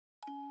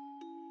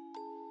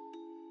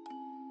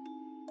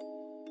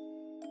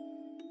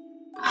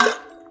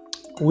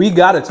We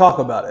gotta talk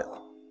about it.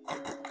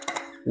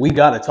 We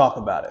gotta talk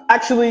about it.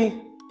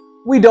 Actually,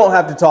 we don't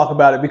have to talk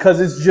about it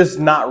because it's just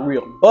not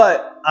real,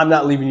 but I'm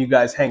not leaving you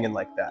guys hanging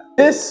like that.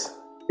 This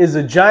is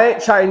a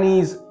giant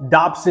Chinese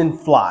Dobson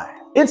fly.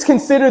 It's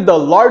considered the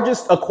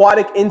largest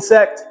aquatic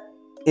insect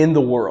in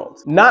the world.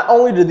 Not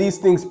only do these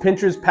things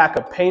pinchers pack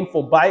a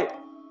painful bite,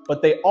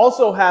 but they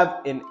also have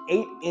an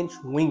 8-inch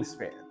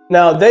wingspan.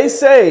 Now, they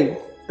say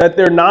that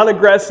they're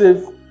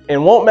non-aggressive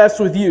and won't mess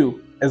with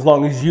you as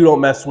long as you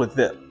don't mess with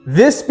them.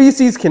 This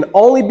species can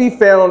only be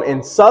found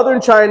in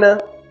southern China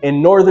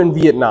and northern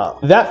Vietnam.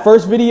 That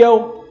first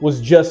video was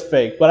just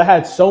fake, but I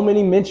had so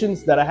many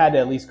mentions that I had to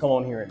at least come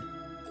on here and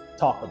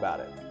talk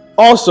about it.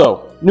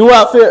 Also, new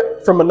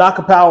outfit from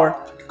Manaka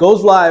Power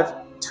goes live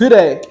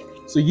today,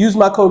 so use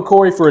my code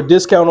Corey for a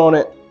discount on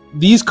it.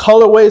 These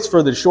colorways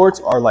for the shorts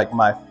are like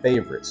my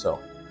favorite, so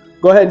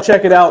go ahead and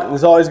check it out. And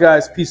as always,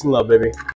 guys, peace and love, baby.